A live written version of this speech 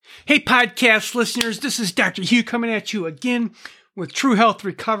Hey, podcast listeners, this is Dr. Hugh coming at you again with True Health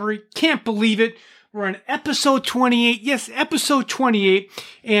Recovery. Can't believe it. We're on episode 28. Yes, episode 28.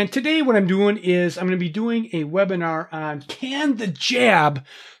 And today what I'm doing is I'm going to be doing a webinar on can the jab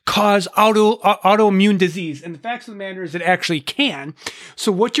cause autoimmune disease? And the facts of the matter is it actually can.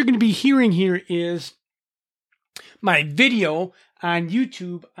 So what you're going to be hearing here is my video on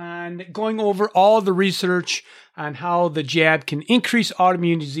YouTube on going over all the research on how the jab can increase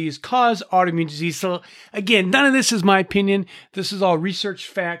autoimmune disease, cause autoimmune disease. So again, none of this is my opinion. This is all research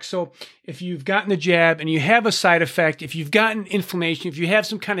facts. So if you've gotten the jab and you have a side effect, if you've gotten inflammation, if you have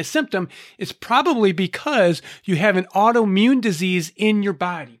some kind of symptom, it's probably because you have an autoimmune disease in your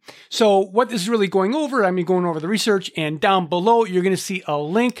body. So what this is really going over, going over the research, and down below, you're going to see a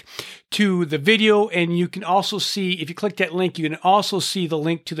link to the video. And you can also see, if you click that link, you can also see the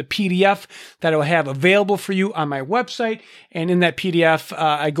link to the PDF that I'll have available for you on my website. And in that PDF,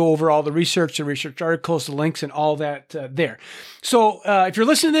 I go over all the research articles, the links, and all that there. So if you're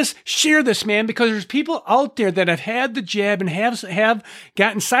listening to this, share this, man, because there's people out there that have had the jab and have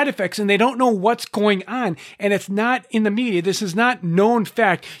gotten side effects and they don't know what's going on. And it's not in the media. This is not known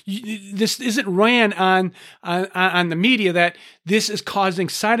fact. This isn't ran on the media that this is causing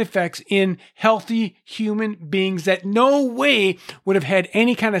side effects in healthy human beings that no way would have had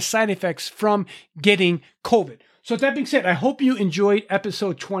any kind of side effects from getting COVID. So with that being said, I hope you enjoyed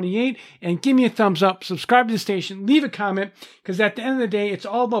episode 28 and give me a thumbs up, subscribe to the station, leave a comment, because at the end of the day, it's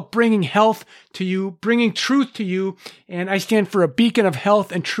all about bringing health to you, bringing truth to you, and I stand for a beacon of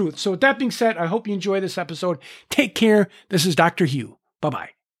health and truth. So with that being said, I hope you enjoy this episode. Take care. This is Dr. Hugh. Bye-bye.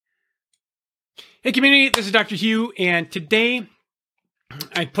 Hey, community, this is Dr. Hugh, and today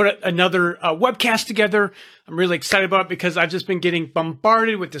I put another webcast together. I'm really excited about it because I've just been getting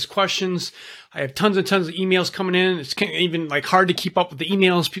bombarded with these questions. I have tons and tons of emails coming in. It's even hard to keep up with the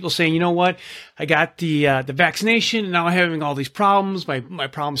emails. People saying, you know what? I got the vaccination and now I'm having all these problems. My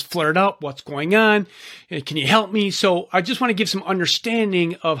problems flared up. What's going on? Can you help me? So I just want to give some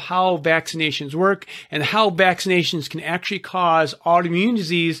understanding of how vaccinations work and how vaccinations can actually cause autoimmune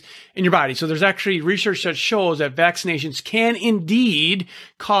disease in your body. So there's actually research that shows that vaccinations can indeed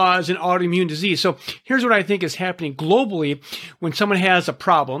cause an autoimmune disease. So here's what I think is happening globally when someone has a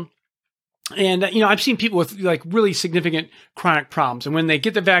problem. And, I've seen people with really significant chronic problems. And when they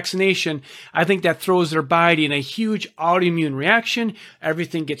get the vaccination, I think that throws their body in a huge autoimmune reaction.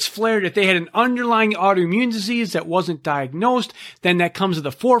 Everything gets flared. If they had an underlying autoimmune disease that wasn't diagnosed, then that comes to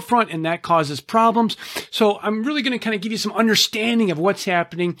the forefront and that causes problems. So I'm really going to kind of give you some understanding of what's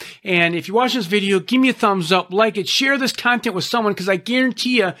happening. And if you watch this video, give me a thumbs up, like it, share this content with someone, because I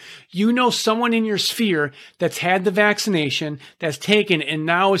guarantee you know someone in your sphere that's had the vaccination, that's taken, and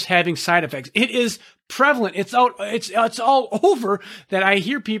now is having side effects. It is prevalent. It's all over that I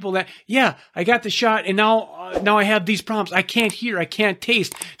hear people that, yeah, I got the shot and now I have these problems. I can't hear. I can't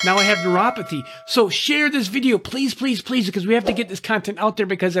taste. Now I have neuropathy. So share this video, please, please, please, because we have to get this content out there,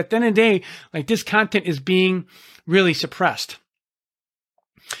 because at the end of the day, this content is being really suppressed.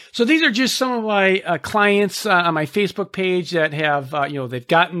 So these are just some of my clients on my Facebook page that have, they've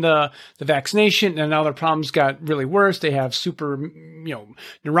gotten the vaccination and now their problems got really worse. They have super,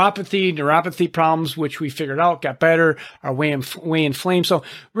 neuropathy problems, which we figured out got better, are way inflamed. So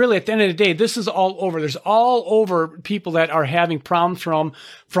really at the end of the day, this is all over. There's all over people that are having problems from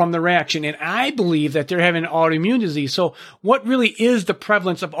the reaction. And I believe that they're having autoimmune disease. So what really is the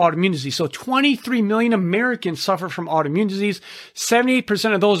prevalence of autoimmune disease? So 23 million Americans suffer from autoimmune disease.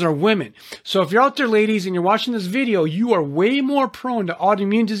 78% of those are women. So if you're out there, ladies, and you're watching this video, you are way more prone to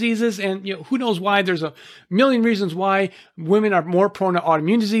autoimmune diseases. And who knows why? There's a million reasons why women are more prone to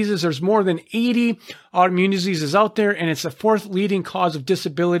autoimmune diseases. There's more than 80 autoimmune diseases out there, and it's the fourth leading cause of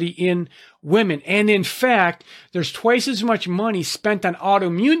disability in women. And in fact, there's twice as much money spent on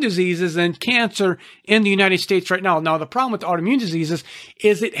autoimmune diseases than cancer in the United States right now. Now, the problem with autoimmune diseases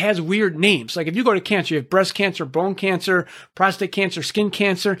is it has weird names. Like if you go to cancer, you have breast cancer, bone cancer, prostate cancer, skin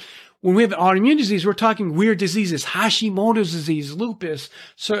cancer. When we have autoimmune disease, we're talking weird diseases: Hashimoto's disease, lupus,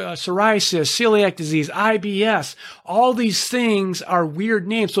 psoriasis, celiac disease, IBS. All these things are weird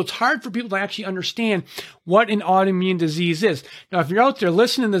names. So it's hard for people to actually understand what an autoimmune disease is. Now, if you're out there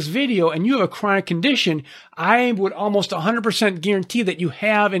listening to this video and you have a chronic condition, I would almost 100% guarantee that you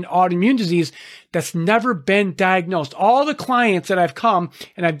have an autoimmune disease that's never been diagnosed. All the clients that I've come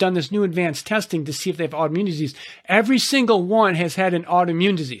and I've done this new advanced testing to see if they have autoimmune disease, every single one has had an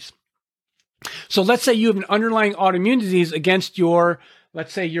autoimmune disease. So let's say you have an underlying autoimmune disease against your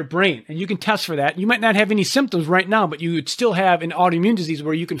let's say your brain, and you can test for that. You might not have any symptoms right now, but you would still have an autoimmune disease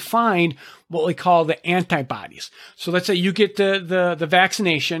where you can find what we call the antibodies. So let's say you get the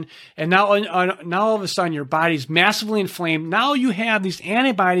vaccination, and now all of a sudden your body's massively inflamed. Now you have these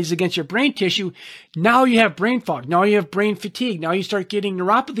antibodies against your brain tissue. Now you have brain fog. Now you have brain fatigue. Now you start getting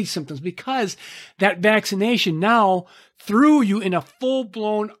neuropathy symptoms because that vaccination now threw you in a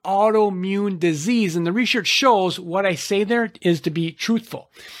full-blown autoimmune disease. And the research shows what I say there is to be truthful.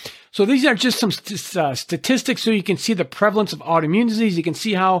 So these are just some statistics so you can see the prevalence of autoimmune disease. You can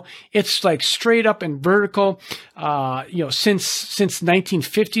see how it's like straight up and vertical. Since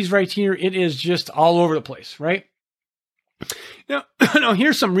 1950s right here, it is just all over the place, right? Now,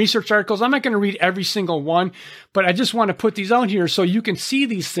 here's some research articles. I'm not going to read every single one, but I just want to put these out here so you can see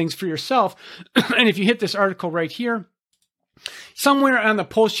these things for yourself. And if you hit this article right here, somewhere on the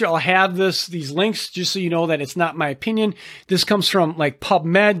post here, I'll have these links just so you know that it's not my opinion. This comes from like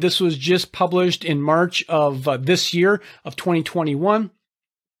PubMed. This was just published in March of this year of 2021.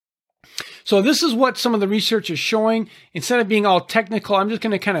 So this is what some of the research is showing. Instead of being all technical, I'm just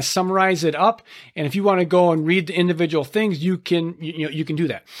going to kind of summarize it up. And if you want to go and read the individual things, you can do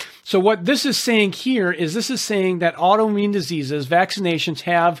that. So what this is saying here is this is saying that autoimmune diseases, vaccinations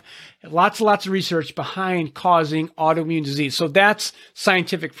have lots and lots of research behind causing autoimmune disease. So that's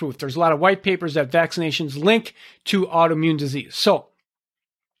scientific proof. There's a lot of white papers that vaccinations link to autoimmune disease. So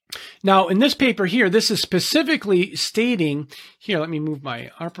now, in this paper here, this is specifically stating, here, let me move my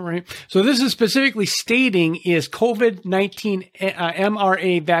operator. So this is specifically stating is COVID-19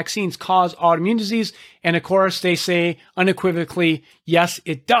 mRNA vaccines cause autoimmune disease? And of course, they say unequivocally, yes,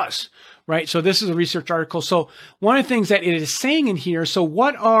 it does. Right? So this is a research article. So one of the things that it is saying in here, so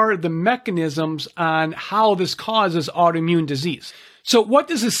what are the mechanisms on how this causes autoimmune disease? So what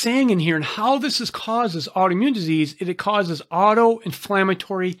this is saying in here and how this causes autoimmune disease, it causes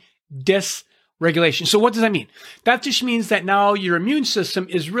autoinflammatory dysregulation. So what does that mean? That just means that now your immune system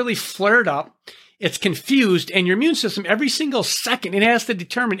is really flared up, it's confused, and your immune system, every single second, it has to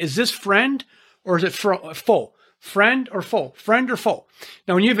determine, is this friend or is it foe? Friend or foe? Friend or foe?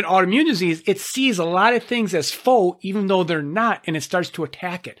 Now, when you have an autoimmune disease, it sees a lot of things as foe, even though they're not, and it starts to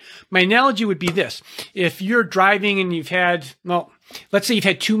attack it. My analogy would be this. If you're driving and you've had, let's say you've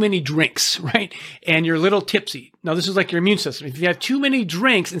had too many drinks, right? And you're a little tipsy. Now, this is like your immune system. If you have too many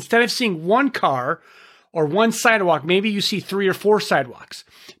drinks, instead of seeing one car or one sidewalk, maybe you see 3 or 4 sidewalks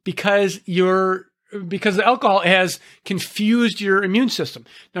because the alcohol has confused your immune system.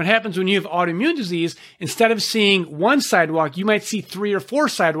 Now, what happens when you have autoimmune disease, instead of seeing one sidewalk, you might see 3 or 4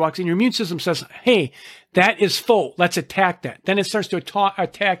 sidewalks, and your immune system says, hey, that is foe. Let's attack that. Then it starts to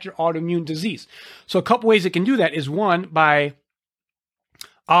attack your autoimmune disease. So a couple ways it can do that is, one, by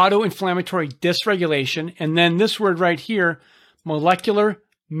autoinflammatory dysregulation, and then this word right here, molecular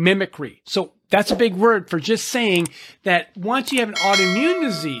mimicry. So that's a big word for just saying that once you have an autoimmune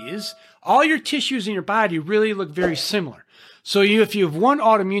disease, all your tissues in your body really look very similar. So if you have one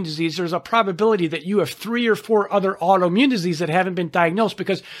autoimmune disease, there's a probability that you have 3 or 4 other autoimmune diseases that haven't been diagnosed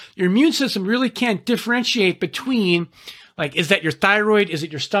because your immune system really can't differentiate between, like, is that your thyroid? Is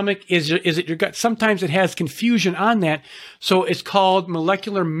it your stomach? Is it your gut? Sometimes it has confusion on that. So it's called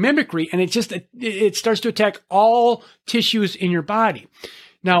molecular mimicry, and it starts to attack all tissues in your body.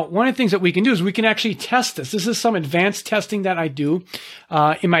 Now, one of the things that we can do is we can actually test this. This is some advanced testing that I do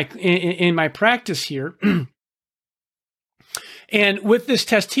in my practice here. And with this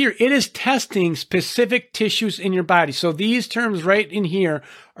test here, it is testing specific tissues in your body. So these terms right in here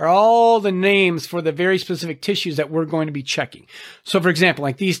are all the names for the very specific tissues that we're going to be checking. So for example,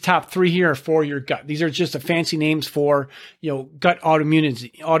 like these top 3 here are for your gut. These are just the fancy names for, gut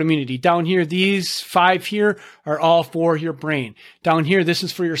autoimmunity. Down here, these 5 here are all for your brain. Down here, this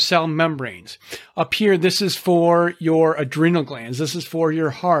is for your cell membranes. Up here, this is for your adrenal glands. This is for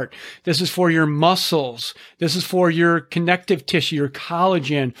your heart. This is for your muscles. This is for your connective tissue, your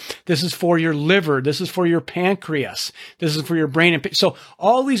collagen. This is for your liver. This is for your pancreas. This is for your brain. So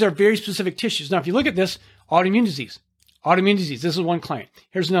all these are very specific tissues. Now, if you look at this, autoimmune disease. This is one client.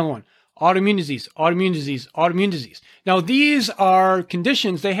 Here's another one. Autoimmune disease. Now, these are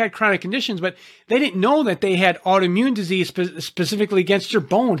conditions. They had chronic conditions, but they didn't know that they had autoimmune disease specifically against your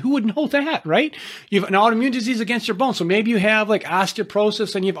bone. Who would know that, right? You have an autoimmune disease against your bone. So maybe you have like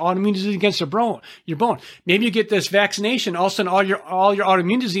osteoporosis and you have autoimmune disease against your bone. Maybe you get this vaccination. All of a sudden, all your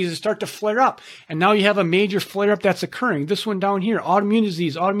autoimmune diseases start to flare up. And now you have a major flare up that's occurring. This one down here, autoimmune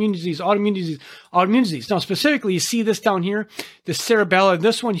disease. Now, specifically, you see this down here, the cerebella,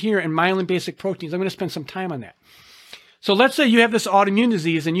 this one here, and myelin basic proteins. I'm going to spend some time on that. So let's say you have this autoimmune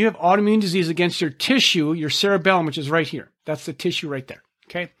disease and you have autoimmune disease against your tissue, your cerebellum, which is right here. That's the tissue right there.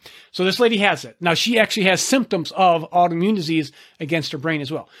 Okay. So this lady has it. Now she actually has symptoms of autoimmune disease against her brain as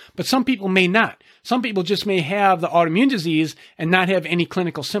well. But some people may not. Some people just may have the autoimmune disease and not have any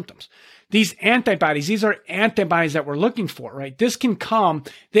clinical symptoms. These antibodies, these are antibodies that we're looking for, right?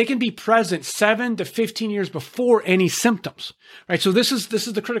 They can be present 7 to 15 years before any symptoms, right? So this is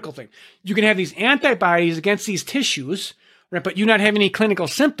the critical thing. You can have these antibodies against these tissues, right? But you not have any clinical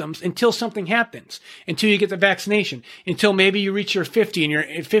symptoms until something happens, until you get the vaccination, until maybe you reach your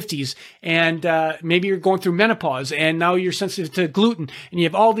 50s and maybe you're going through menopause and now you're sensitive to gluten and you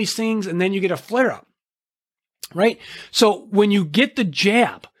have all these things and then you get a flare up, right? So when you get the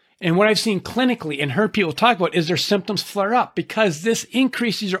jab, and what I've seen clinically and heard people talk about is their symptoms flare up because this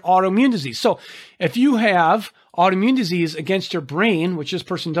increases your autoimmune disease. So if you have autoimmune disease against your brain, which this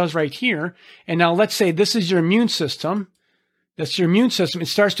person does right here, and now let's say this is your immune system, that's your immune system. It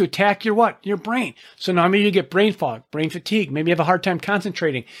starts to attack your what? Your brain. So now maybe you get brain fog, brain fatigue. Maybe you have a hard time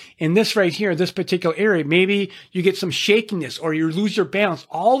concentrating. In this right here, this particular area, maybe you get some shakiness or you lose your balance.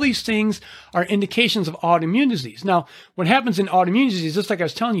 All these things are indications of autoimmune disease. Now, what happens in autoimmune disease, just like I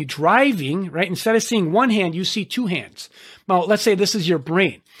was telling you, driving, right? Instead of seeing one hand, you see two hands. Now, let's say this is your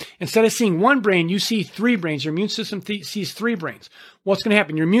brain. Instead of seeing one brain, you see three brains. Your immune system sees three brains. What's going to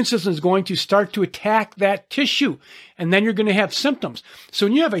happen? Your immune system is going to start to attack that tissue, and then you're going to have symptoms. So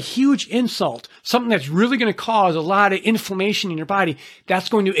when you have a huge insult, something that's really going to cause a lot of inflammation in your body, that's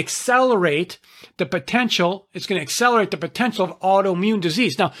going to accelerate the potential. It's going to accelerate the potential of autoimmune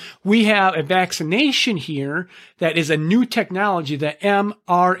disease. Now, we have a vaccination here that is a new technology, the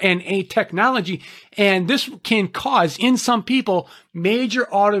mRNA technology, and this can cause, in some people, major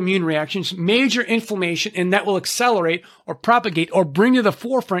autoimmune reactions, major inflammation, and that will accelerate or propagate or bring to the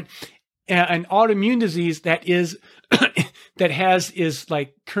forefront an autoimmune disease that is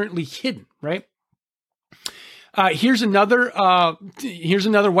like currently hidden, right? Here's another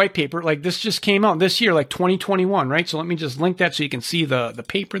white paper. Like this just came out this year, like 2021, right? So let me just link that so you can see the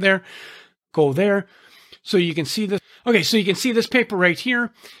paper there. Go there. So you can see this. Okay, so you can see this paper right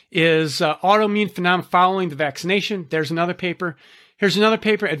here is autoimmune phenomena following the vaccination. There's another paper. Here's another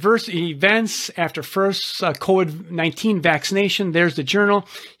paper, Adverse Events After First COVID-19 Vaccination. There's the journal.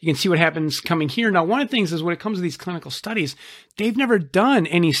 You can see what happens coming here. Now, one of the things is when it comes to these clinical studies, they've never done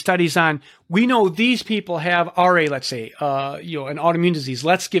any studies on, we know these people have RA, let's say, an autoimmune disease.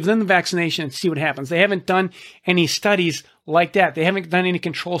 Let's give them the vaccination and see what happens. They haven't done any studies like that. They haven't done any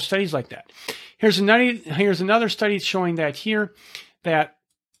control studies like that. Here's another study showing that here, that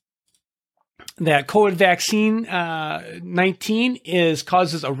COVID vaccine 19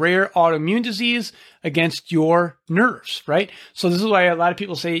 causes a rare autoimmune disease against your nerves, right? So this is why a lot of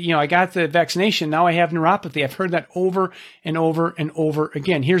people say, I got the vaccination, now I have neuropathy. I've heard that over and over and over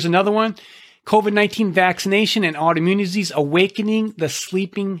again. Here's another one. COVID-19 vaccination and autoimmune disease awakening the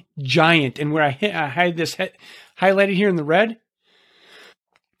sleeping giant. And where I had this highlighted here in the red,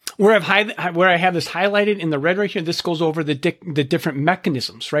 where I have this highlighted in the red right here, this goes over the different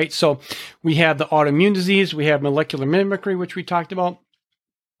mechanisms, right? So we have the autoimmune disease, we have molecular mimicry, which we talked about.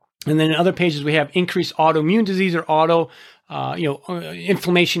 And then in other pages, we have increased autoimmune disease or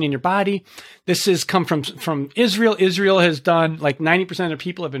inflammation in your body. This has come from Israel. Israel has done like 90% of their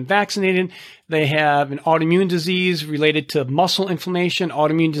people have been vaccinated. They have an autoimmune disease related to muscle inflammation,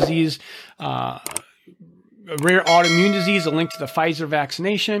 autoimmune disease, rare autoimmune disease, a link to the Pfizer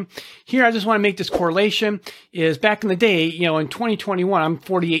vaccination. Here, I just want to make this correlation is back in the day, in 2021, I'm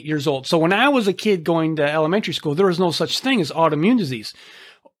 48 years old. So when I was a kid going to elementary school, there was no such thing as autoimmune disease.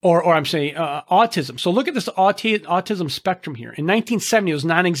 Or I'm saying autism. So look at this autism spectrum here. In 1970, it was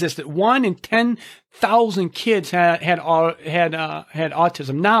non-existent. 1 in 10,000 kids had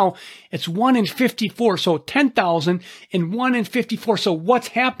autism. Now it's 1 in 54. So 10,000 and 1 in 54. So what's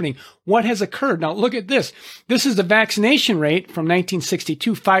happening? What has occurred? Now look at this. This is the vaccination rate from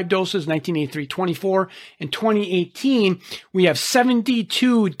 1962, 5 doses, 1983, 24. In 2018, we have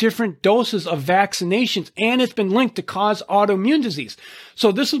 72 different doses of vaccinations, and it's been linked to cause autoimmune disease.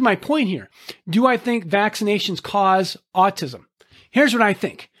 So this is my point here. Do I think vaccinations cause autism? Here's what I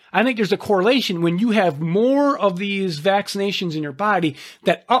think. I think there's a correlation when you have more of these vaccinations in your body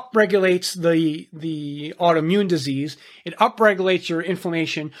that upregulates the autoimmune disease. It upregulates your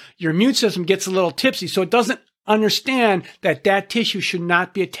inflammation. Your immune system gets a little tipsy, so it doesn't understand that tissue should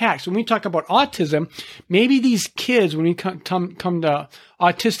not be attacked. So when we talk about autism, maybe these kids, when we come to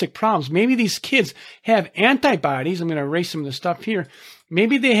autistic problems, maybe these kids have antibodies. I'm going to erase some of the stuff here.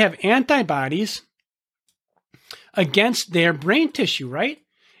 Maybe they have antibodies against their brain tissue, right?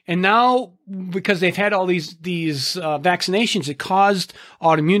 And now, because they've had all these vaccinations, it caused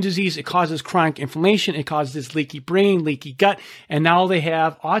autoimmune disease, it causes chronic inflammation, it causes leaky brain, leaky gut, and now they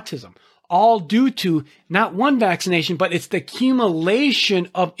have autism. All due to not one vaccination, but it's the accumulation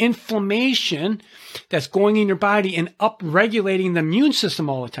of inflammation that's going in your body and upregulating the immune system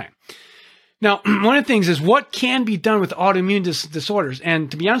all the time. Now, one of the things is what can be done with autoimmune disorders. And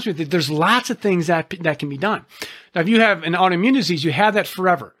to be honest with you, there's lots of things that can be done. Now, if you have an autoimmune disease, you have that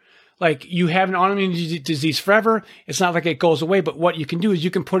forever. Like you have an autoimmune disease forever. It's not like it goes away, but what you can do is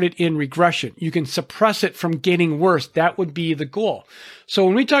you can put it in regression. You can suppress it from getting worse. That would be the goal. So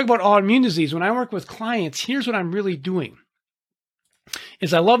when we talk about autoimmune disease, when I work with clients, here's what I'm really doing.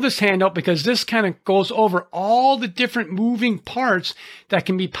 Is I love this handout because this kind of goes over all the different moving parts that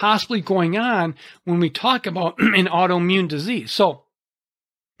can be possibly going on when we talk about an autoimmune disease. So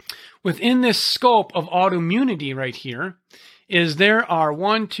within this scope of autoimmunity right here is there are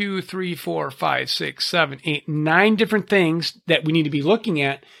 1, 2, 3, 4, 5, 6, 7, 8, 9 different things that we need to be looking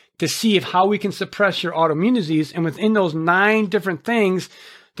at to see how we can suppress your autoimmune disease. And within those 9 different things,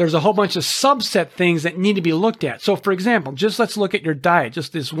 there's a whole bunch of subset things that need to be looked at. So for example, just let's look at your diet,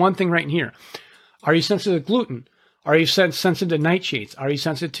 just this one thing right in here. Are you sensitive to gluten? Are you sensitive to nightshades? Are you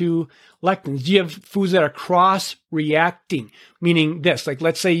sensitive to lectins? Do you have foods that are cross-reacting? Meaning this, like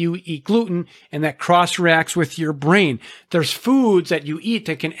let's say you eat gluten and that cross-reacts with your brain. There's foods that you eat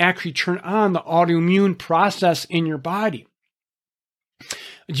that can actually turn on the autoimmune process in your body.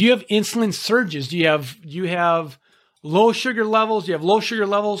 Do you have insulin surges? Do you have low sugar levels? You have low sugar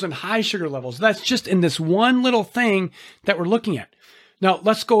levels and high sugar levels. That's just in this one little thing that we're looking at. Now,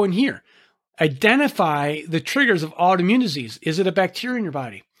 let's go in here. Identify the triggers of autoimmune disease. Is it a bacteria in your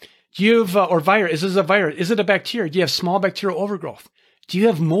body? Do you have, or virus? Is this a virus? Is it a bacteria? Do you have small bacterial overgrowth? Do you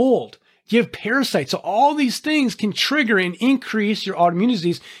have mold? Do you have parasites? So all these things can trigger and increase your autoimmune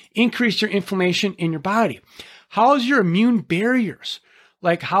disease, increase your inflammation in your body. How's your immune barriers?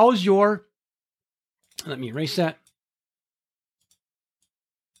 Like how's your, let me erase that.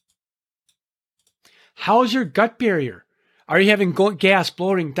 How's your gut barrier? Are you having gas,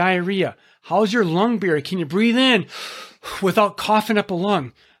 bloating, diarrhea? How's your lung barrier? Can you breathe in without coughing up a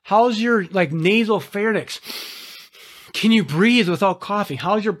lung? How's your nasal pharynx? Can you breathe without coughing?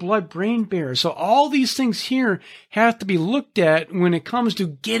 How's your blood-brain barrier? So all these things here have to be looked at when it comes to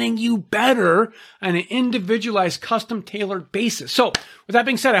getting you better on an individualized, custom-tailored basis. So with that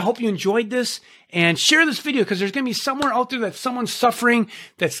being said, I hope you enjoyed this and share this video because there's going to be somewhere out there that someone's suffering,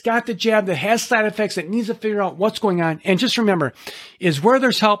 that's got the jab, that has side effects, that needs to figure out what's going on. And just remember, is where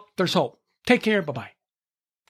there's help, there's hope. Take care. Bye-bye.